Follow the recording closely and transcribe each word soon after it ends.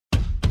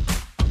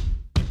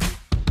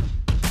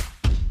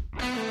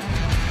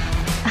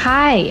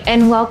Hi,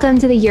 and welcome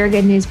to the Your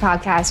Good News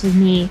podcast with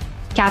me,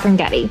 Katherine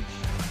Getty.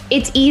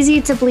 It's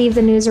easy to believe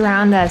the news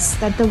around us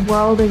that the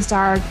world is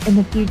dark and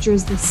the future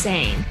is the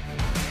same.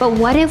 But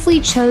what if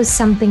we chose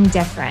something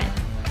different?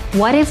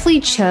 What if we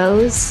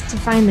chose to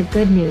find the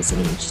good news in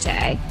each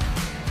day?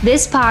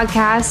 This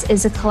podcast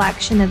is a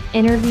collection of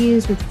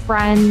interviews with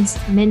friends,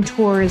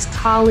 mentors,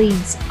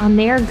 colleagues on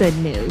their good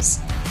news.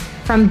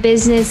 From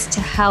business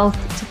to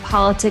health to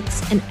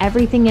politics and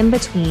everything in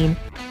between,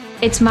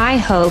 it's my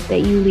hope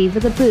that you leave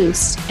with a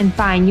boost and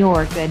find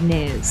your good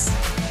news.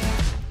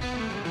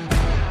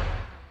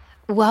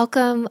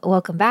 Welcome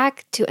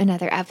back to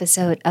another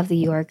episode of the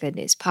Your Good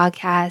News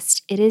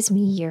podcast. It is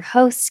me, your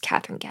host,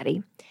 Katherine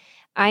Getty.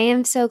 I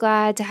am so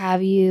glad to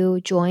have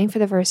you join for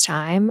the first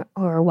time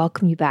or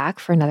welcome you back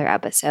for another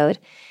episode.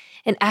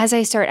 And as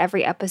I start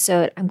every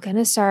episode, I'm going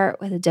to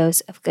start with a dose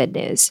of good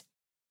news.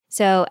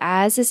 So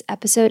as this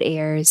episode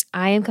airs,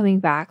 I am coming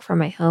back from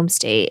my home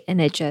state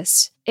and it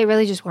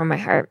really just warmed my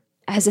heart.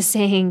 As the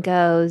saying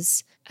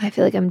goes, I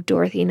feel like I'm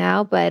Dorothy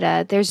now,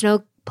 but there's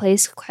no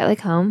place quite like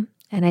home.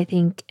 And I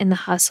think in the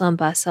hustle and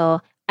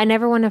bustle, I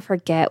never want to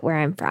forget where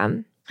I'm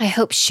from. I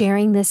hope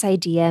sharing this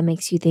idea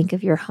makes you think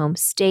of your home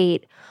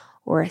state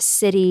or a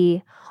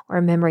city or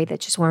a memory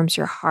that just warms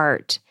your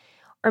heart.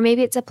 Or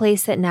maybe it's a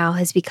place that now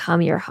has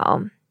become your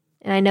home.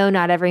 And I know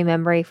not every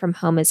memory from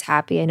home is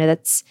happy. I know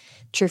that's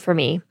true for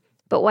me.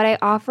 But what I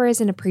offer is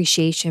an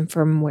appreciation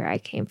from where I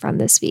came from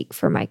this week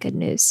for my good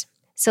news.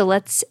 So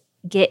let's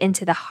get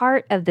into the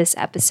heart of this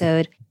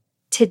episode.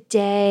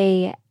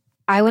 Today,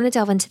 I want to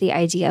delve into the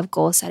idea of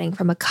goal setting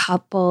from a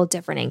couple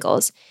different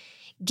angles.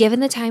 Given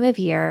the time of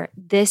year,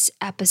 this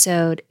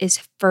episode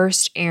is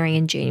first airing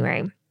in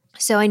January.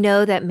 So I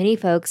know that many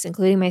folks,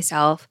 including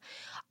myself,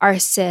 are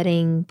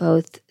setting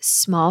both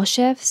small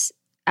shifts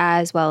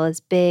as well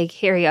as big,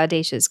 hairy,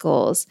 audacious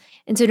goals.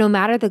 And so no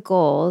matter the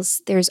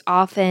goals, there's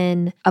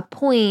often a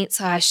point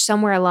 /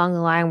 somewhere along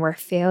the line where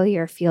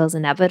failure feels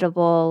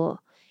inevitable.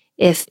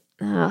 If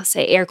I'll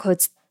say air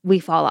quotes, we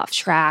fall off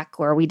track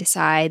or we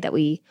decide that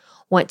we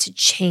want to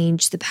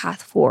change the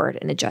path forward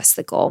and adjust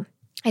the goal.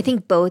 I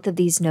think both of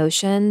these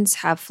notions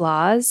have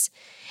flaws,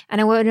 and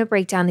I want to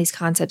break down these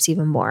concepts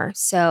even more.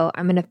 So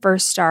I'm going to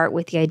first start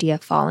with the idea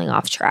of falling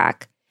off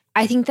track.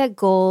 I think that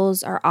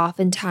goals are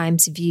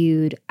oftentimes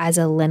viewed as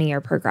a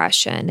linear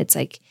progression. It's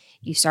like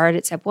you start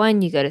at step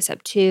 1, you go to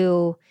step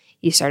 2,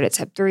 you start at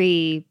step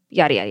 3,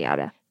 yada, yada,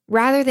 yada.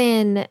 Rather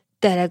than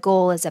that a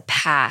goal is a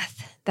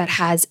path that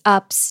has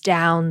ups,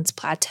 downs,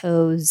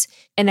 plateaus,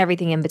 and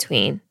everything in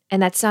between.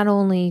 And that's not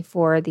only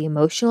for the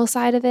emotional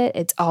side of it,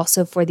 it's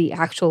also for the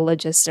actual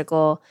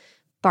logistical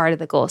part of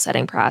the goal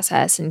setting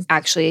process and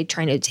actually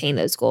trying to attain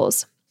those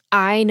goals.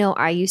 I know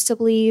I used to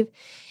believe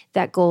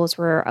that goals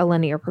were a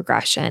linear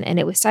progression and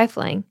it was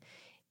stifling.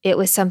 It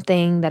was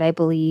something that I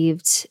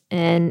believed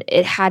and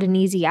it had an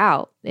easy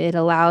out. It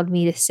allowed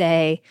me to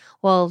say,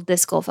 well,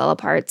 this goal fell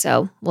apart,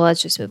 so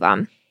let's just move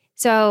on.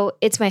 So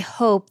it's my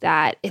hope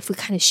that if we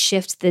kind of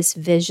shift this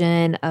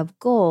vision of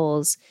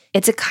goals,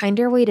 it's a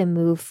kinder way to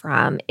move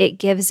from. It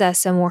gives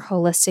us a more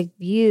holistic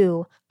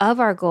view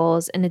of our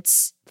goals and it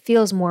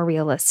feels more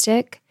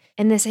realistic.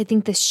 And I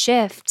think the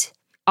shift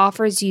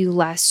offers you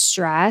less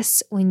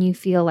stress when you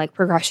feel like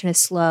progression is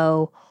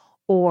slow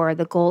or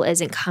the goal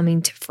isn't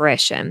coming to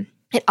fruition.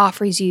 It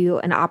offers you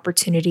an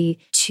opportunity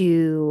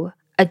to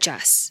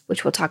adjust,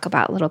 which we'll talk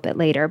about a little bit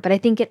later. But I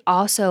think it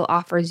also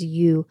offers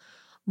you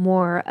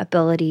more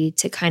ability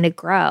to kind of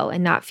grow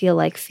and not feel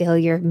like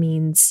failure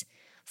means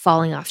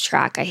falling off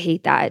track. I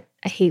hate that.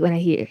 I hate when I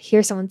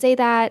hear someone say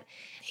that.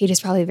 Hate is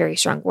probably a very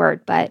strong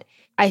word, but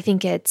I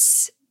think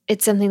it's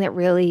something that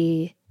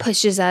really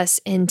pushes us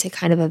into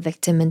kind of a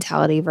victim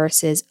mentality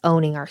versus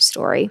owning our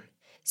story.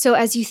 So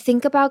as you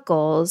think about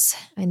goals,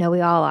 I know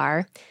we all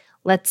are,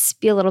 let's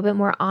be a little bit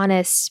more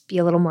honest, be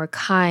a little more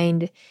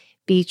kind,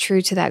 be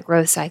true to that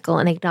growth cycle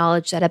and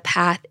acknowledge that a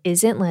path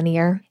isn't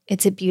linear.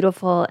 It's a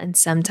beautiful and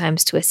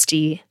sometimes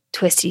twisty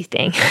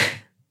thing.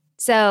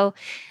 So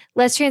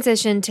let's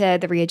transition to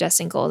the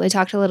readjusting goals. I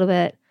talked a little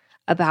bit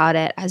about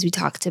it as we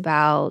talked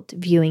about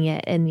viewing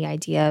it in the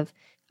idea of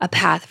a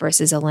path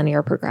versus a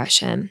linear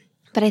progression.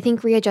 But I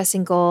think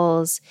readjusting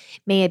goals,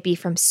 may it be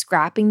from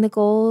scrapping the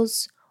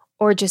goals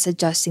or just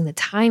adjusting the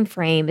time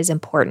frame, is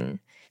important.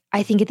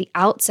 I think at the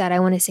outset,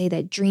 I want to say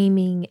that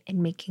dreaming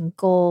and making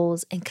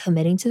goals and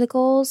committing to the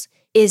goals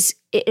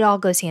it all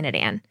goes hand in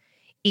hand.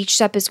 Each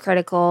step is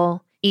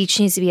critical. Each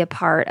needs to be a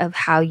part of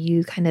how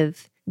you kind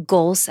of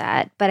goal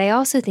set. But I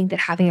also think that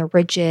having a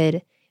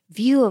rigid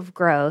view of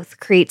growth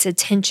creates a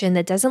tension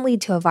that doesn't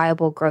lead to a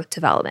viable growth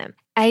development.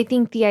 I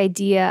think the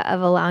idea of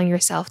allowing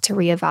yourself to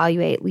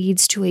reevaluate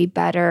leads to a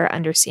better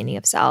understanding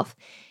of self.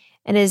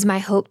 And it is my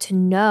hope to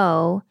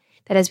know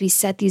that as we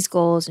set these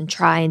goals and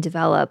try and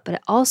develop,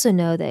 but also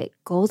know that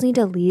goals need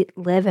to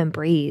live and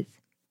breathe.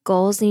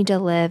 Goals need to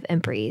live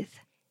and breathe.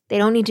 They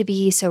don't need to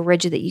be so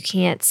rigid that you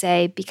can't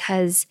say,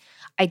 because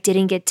I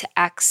didn't get to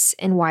X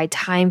and Y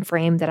time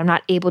frame, that I'm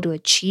not able to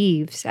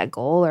achieve that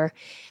goal, or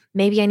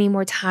maybe I need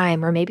more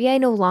time, or maybe I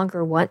no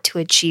longer want to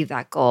achieve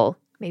that goal.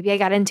 Maybe I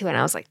got into it and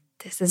I was like,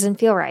 this doesn't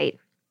feel right.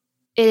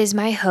 It is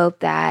my hope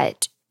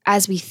that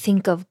as we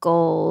think of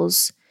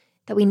goals,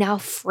 that we now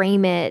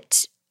frame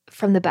it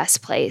from the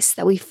best place,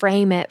 that we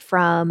frame it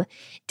from,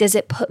 does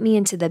it put me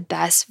into the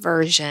best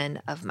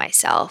version of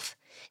myself?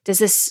 Does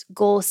this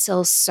goal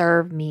still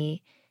serve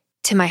me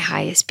to my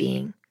highest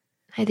being?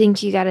 I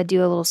think you got to do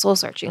a little soul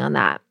searching on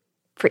that.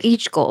 For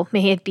each goal,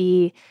 may it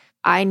be,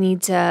 I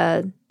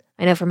know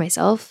for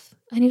myself,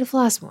 I need to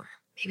floss more.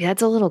 Maybe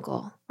that's a little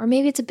goal. Or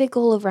maybe it's a big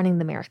goal of running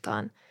the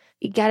marathon.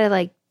 You got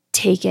to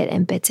take it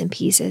in bits and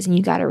pieces and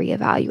you got to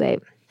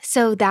reevaluate.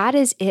 So that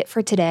is it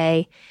for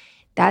today.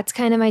 That's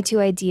kind of my two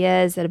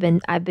ideas that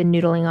I've been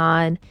noodling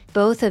on,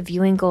 both of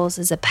viewing goals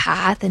as a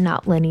path and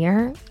not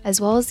linear,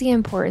 as well as the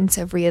importance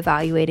of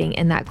reevaluating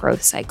in that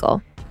growth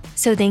cycle.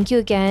 So thank you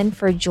again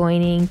for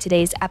joining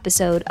today's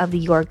episode of the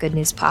Your Good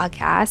News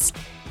podcast.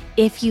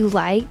 If you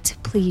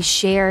liked, please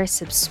share,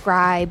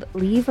 subscribe,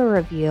 leave a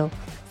review.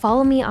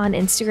 Follow me on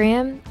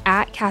Instagram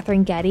at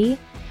Catherine Getty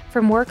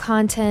for more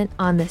content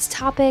on this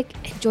topic,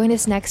 and join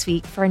us next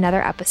week for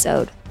another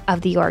episode of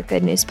the Your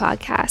Good News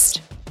podcast.